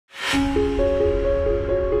So,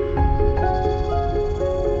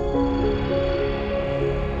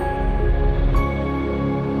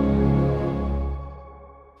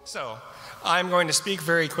 I'm going to speak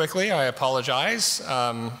very quickly. I apologize.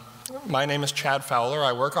 My name is Chad Fowler.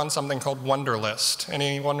 I work on something called Wunderlist.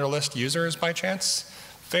 Any Wunderlist users by chance?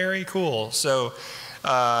 Very cool. So,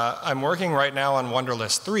 I'm working right now on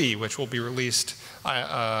Wunderlist 3, which will be released,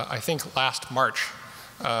 I think, last March.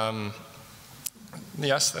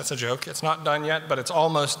 Yes, that's a joke. It's not done yet, but it's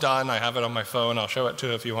almost done. I have it on my phone. I'll show it to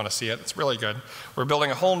you if you want to see it. It's really good. We're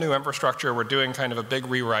building a whole new infrastructure. We're doing kind of a big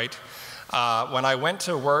rewrite. When I went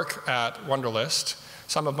to work at Wunderlist,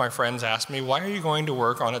 some of my friends asked me, why are you going to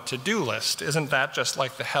work on a to-do list? Isn't that just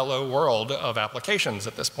like the hello world of applications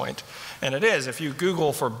at this point? And it is. If you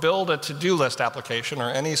Google for build a to-do list application or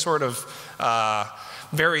any sort of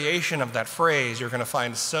variation of that phrase, you're going to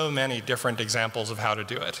find so many different examples of how to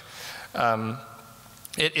do it.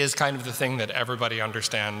 It is kind of the thing that everybody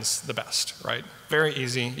understands the best, right? Very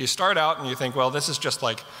easy. You start out and you think, well, this is just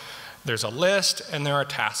like, there's a list and there are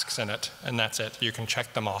tasks in it, and that's it. You can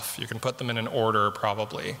check them off. You can put them in an order,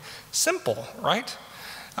 probably. Simple, right?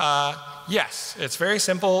 Yes, it's very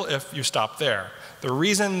simple if you stop there. The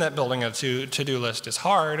reason that building a to-do list is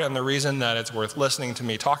hard, and the reason that it's worth listening to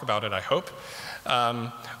me talk about it, I hope,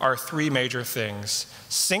 are three major things.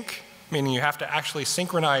 Sync, meaning you have to actually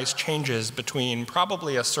synchronize changes between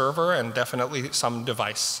probably a server and definitely some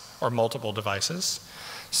device or multiple devices.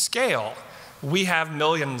 Scale. We have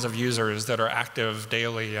millions of users that are active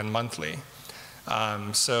daily and monthly.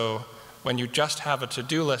 So when you just have a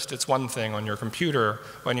to-do list, it's one thing on your computer.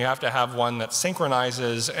 When you have to have one that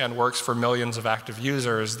synchronizes and works for millions of active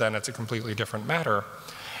users, then it's a completely different matter.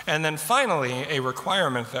 And then finally, a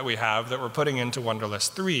requirement that we have that we're putting into Wunderlist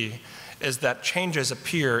 3 is that changes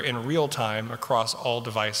appear in real time across all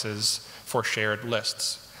devices for shared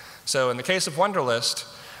lists. So in the case of Wunderlist,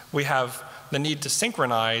 we have the need to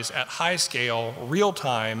synchronize at high scale, real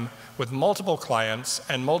time, with multiple clients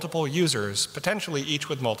and multiple users, potentially each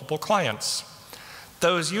with multiple clients.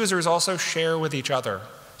 Those users also share with each other.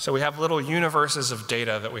 So we have little universes of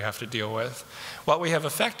data that we have to deal with. What we have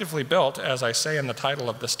effectively built, as I say in the title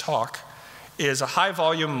of this talk, is a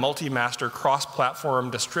high-volume, multi-master,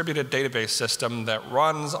 cross-platform distributed database system that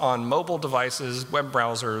runs on mobile devices, web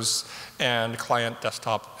browsers, and client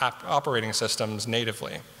desktop operating systems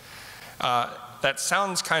natively. That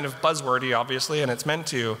sounds kind of buzzwordy, obviously, and it's meant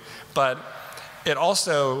to, but it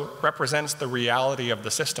also represents the reality of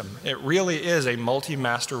the system. It really is a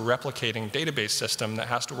multi-master replicating database system that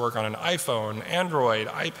has to work on an iPhone, Android,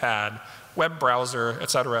 iPad, web browser,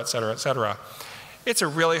 et cetera, et cetera, et cetera. It's a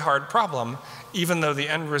really hard problem, even though the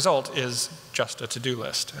end result is just a to-do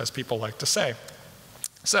list, as people like to say.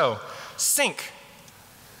 So, sync.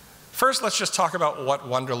 First, let's just talk about what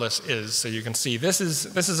Wunderlist is, so you can see. This is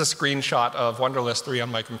a screenshot of Wunderlist 3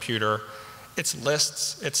 on my computer. It's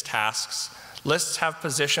lists, it's tasks. Lists have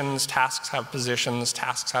positions, tasks have positions,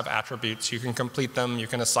 tasks have attributes. You can complete them, you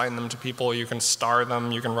can assign them to people, you can star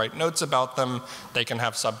them, you can write notes about them, they can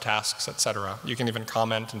have subtasks, et cetera. You can even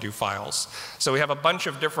comment and do files. So we have a bunch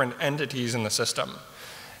of different entities in the system.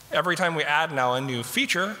 Every time we add now a new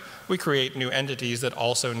feature, we create new entities that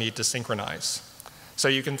also need to synchronize. So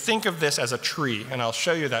you can think of this as a tree, and I'll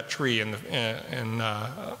show you that tree in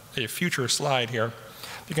a future slide here.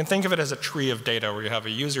 You can think of it as a tree of data where you have a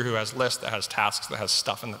user who has lists, that has tasks, that has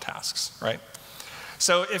stuff in the tasks, right?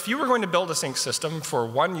 So if you were going to build a sync system for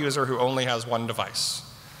one user who only has one device,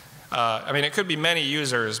 I mean, it could be many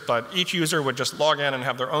users, but each user would just log in and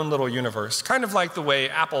have their own little universe, kind of like the way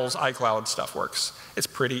Apple's iCloud stuff works. It's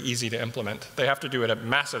pretty easy to implement. They have to do it at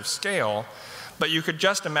massive scale, but you could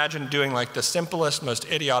just imagine doing like the simplest, most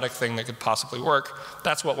idiotic thing that could possibly work.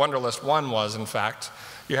 That's what Wunderlist 1 was, in fact.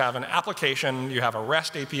 You have an application, you have a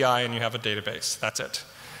REST API, and you have a database. That's it.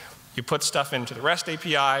 You put stuff into the REST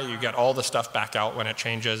API, you get all the stuff back out when it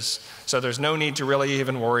changes. So there's no need to really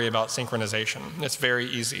even worry about synchronization. It's very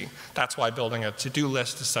easy. That's why building a to-do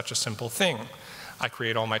list is such a simple thing. I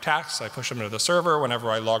create all my tasks, I push them to the server. Whenever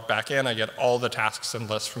I log back in, I get all the tasks and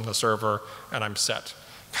lists from the server, and I'm set.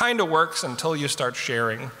 Kind of works until you start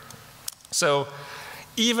sharing. So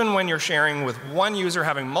even when you're sharing with one user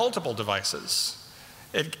having multiple devices,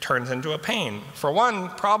 it turns into a pain. For one,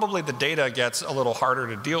 probably the data gets a little harder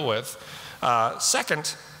to deal with.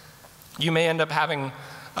 Second, you may end up having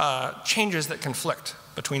changes that conflict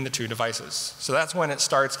between the two devices. So that's when it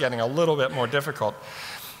starts getting a little bit more difficult.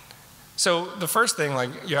 So the first thing, like,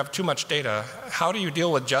 you have too much data. How do you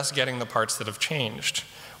deal with just getting the parts that have changed?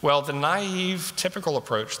 Well, the naive, typical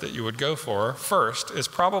approach that you would go for first is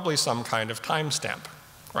probably some kind of timestamp,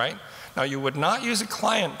 right? Now, you would not use a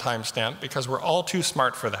client timestamp because we're all too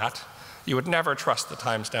smart for that. You would never trust the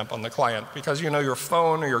timestamp on the client because you know your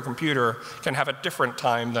phone or your computer can have a different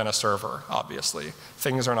time than a server, obviously.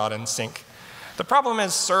 Things are not in sync. The problem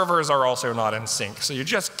is servers are also not in sync, so you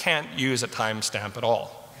just can't use a timestamp at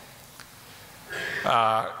all.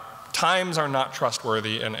 Times are not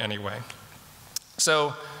trustworthy in any way.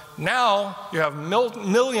 So now you have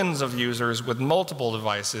millions of users with multiple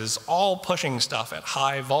devices all pushing stuff at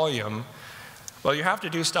high volume. Well, you have to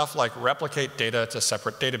do stuff like replicate data to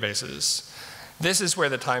separate databases. This is where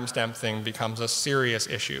the timestamp thing becomes a serious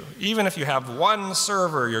issue. Even if you have one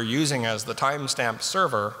server you're using as the timestamp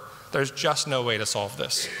server, there's just no way to solve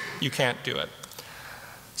this. You can't do it.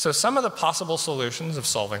 So some of the possible solutions of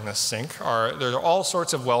solving this sync are, there are all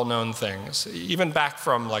sorts of well-known things. Even back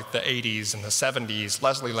from like the 80s and the 70s,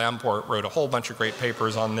 Leslie Lamport wrote a whole bunch of great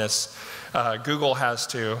papers on this. Google has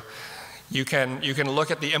too. You can look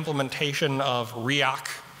at the implementation of REAC.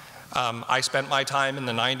 I spent my time in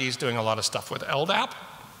the 90s doing a lot of stuff with LDAP.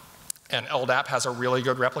 And LDAP has a really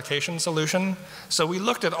good replication solution. So we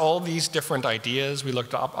looked at all these different ideas. We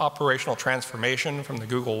looked at operational transformation from the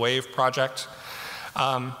Google Wave project.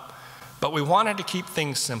 But we wanted to keep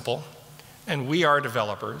things simple, and we are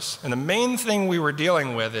developers. And the main thing we were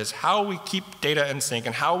dealing with is how we keep data in sync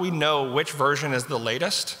and how we know which version is the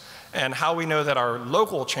latest and how we know that our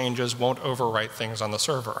local changes won't overwrite things on the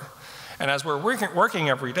server. And as we're working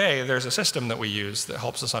every day, there's a system that we use that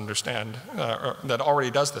helps us understand, that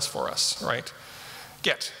already does this for us, right?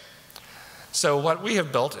 Git. So what we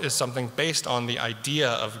have built is something based on the idea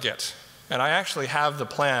of Git. And I actually have the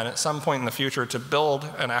plan at some point in the future to build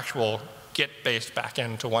an actual Git-based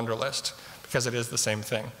backend to Wunderlist, because it is the same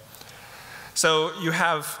thing. So you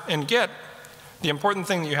have, in Git, the important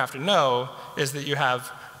thing that you have to know is that you have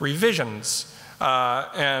revisions,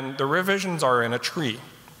 and the revisions are in a tree.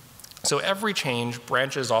 So every change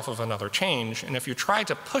branches off of another change, and if you try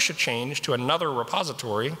to push a change to another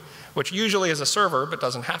repository, which usually is a server but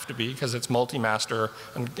doesn't have to be because it's multi-master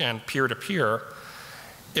and peer-to-peer,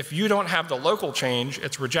 if you don't have the local change,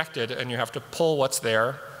 it's rejected and you have to pull what's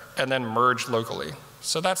there and then merge locally.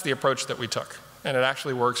 So that's the approach that we took, and it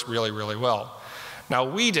actually works really, really well. Now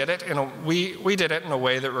we did it in a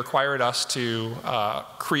way that required us to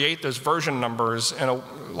create those version numbers in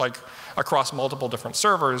across multiple different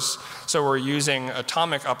servers. So we're using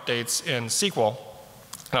atomic updates in SQL,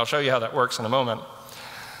 and I'll show you how that works in a moment.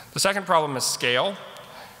 The second problem is scale.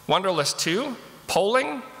 Wunderlist 2,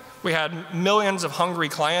 polling. We had millions of hungry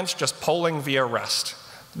clients just polling via REST.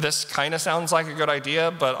 This kind of sounds like a good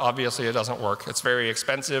idea, but obviously it doesn't work. It's very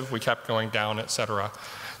expensive. We kept going down, et cetera.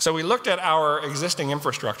 So we looked at our existing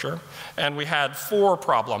infrastructure, and we had 4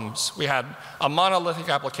 problems. We had a monolithic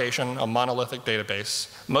application, a monolithic database.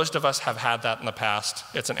 Most of us have had that in the past.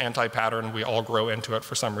 It's an anti-pattern. We all grow into it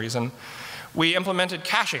for some reason. We implemented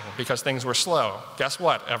caching because things were slow. Guess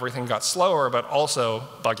what? Everything got slower, but also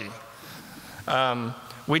buggy.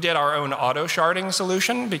 We did our own auto-sharding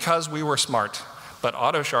solution because we were smart. But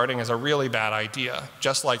auto-sharding is a really bad idea,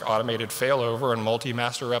 just like automated failover and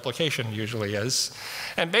multi-master replication usually is.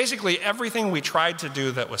 And basically everything we tried to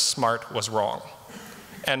do that was smart was wrong,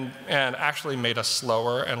 and actually made us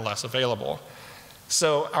slower and less available.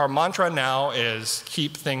 So our mantra now is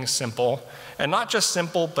keep things simple, and not just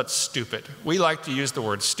simple, but stupid. We like to use the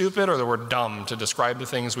word stupid or the word dumb to describe the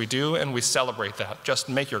things we do, and we celebrate that. Just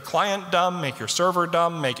make your client dumb, make your server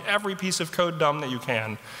dumb, make every piece of code dumb that you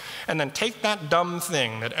can. And then take that dumb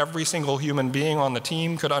thing that every single human being on the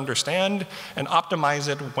team could understand and optimize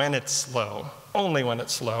it when it's slow, only when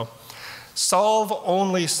it's slow. Solve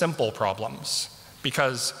only simple problems,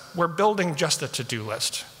 because we're building just a to-do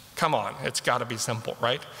list. Come on, it's got to be simple,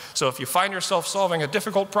 right? So if you find yourself solving a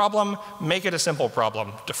difficult problem, make it a simple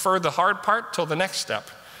problem. Defer the hard part till the next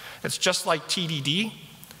step. It's just like TDD.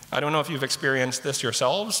 I don't know if you've experienced this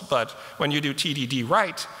yourselves, but when you do TDD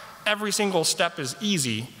right, every single step is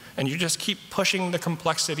easy, and you just keep pushing the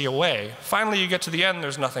complexity away. Finally, you get to the end,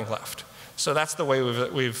 there's nothing left. So that's the way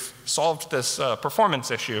we've solved this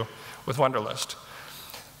performance issue with Wunderlist.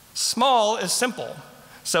 Small is simple.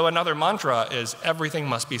 So another mantra is everything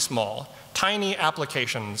must be small. Tiny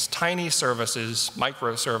applications, tiny services,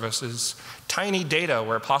 microservices, tiny data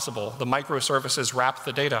where possible. The microservices wrap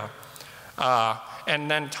the data.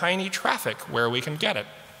 And then tiny traffic where we can get it.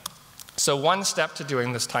 So one step to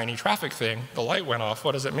doing this tiny traffic thing, the light went off.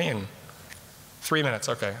 What does it mean? 3 minutes,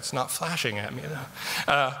 okay. It's not flashing at me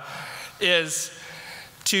though. Is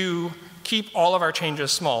to keep all of our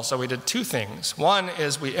changes small. So we did 2 things. One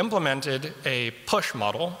is we implemented a push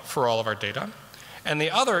model for all of our data. And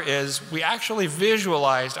the other is we actually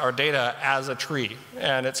visualized our data as a tree.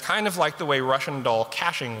 And it's kind of like the way Russian doll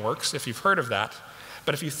caching works, if you've heard of that.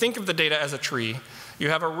 But if you think of the data as a tree, you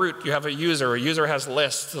have a root, you have a user has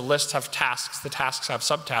lists, the lists have tasks, the tasks have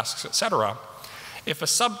subtasks, etc. If a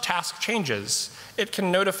subtask changes, it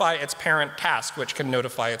can notify its parent task, which can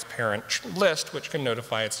notify its parent list, which can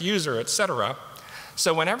notify its user, etc.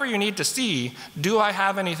 So whenever you need to see, do I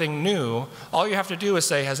have anything new, all you have to do is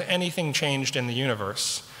say, has anything changed in the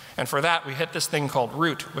universe? And for that, we hit this thing called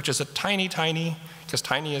root, which is a tiny, because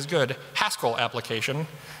tiny is good, Haskell application,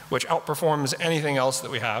 which outperforms anything else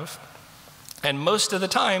that we have. And most of the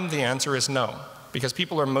time, the answer is no, because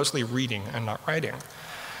people are mostly reading and not writing.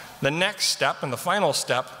 The next step and the final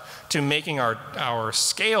step to making our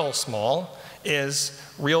scale small is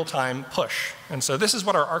real-time push. And so this is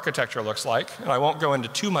what our architecture looks like. And I won't go into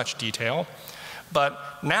too much detail. But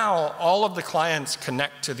now all of the clients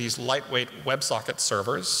connect to these lightweight WebSocket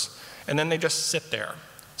servers, and then they just sit there.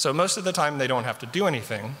 So most of the time they don't have to do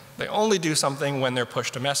anything. They only do something when they're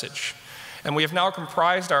pushed a message. And we have now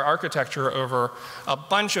comprised our architecture over a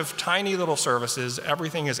bunch of tiny little services.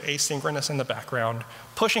 Everything is asynchronous in the background,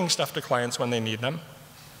 pushing stuff to clients when they need them.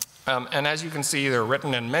 And as you can see, they're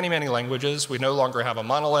written in many, many languages. We no longer have a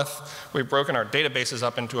monolith. We've broken our databases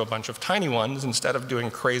up into a bunch of tiny ones. Instead of doing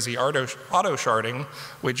crazy auto-sharding,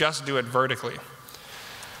 we just do it vertically.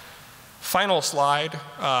 Final slide,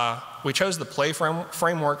 we chose the Play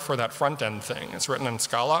framework for that front-end thing. It's written in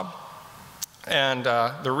Scala. And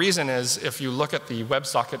the reason is, if you look at the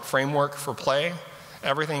WebSocket framework for Play,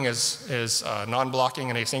 everything is non-blocking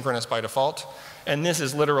and asynchronous by default. And this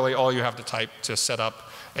is literally all you have to type to set up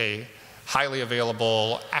a highly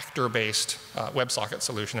available actor-based WebSocket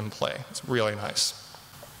solution in Play. It's really nice.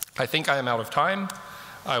 I think I am out of time.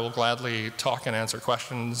 I will gladly talk and answer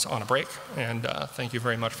questions on a break. And thank you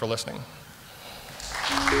very much for listening.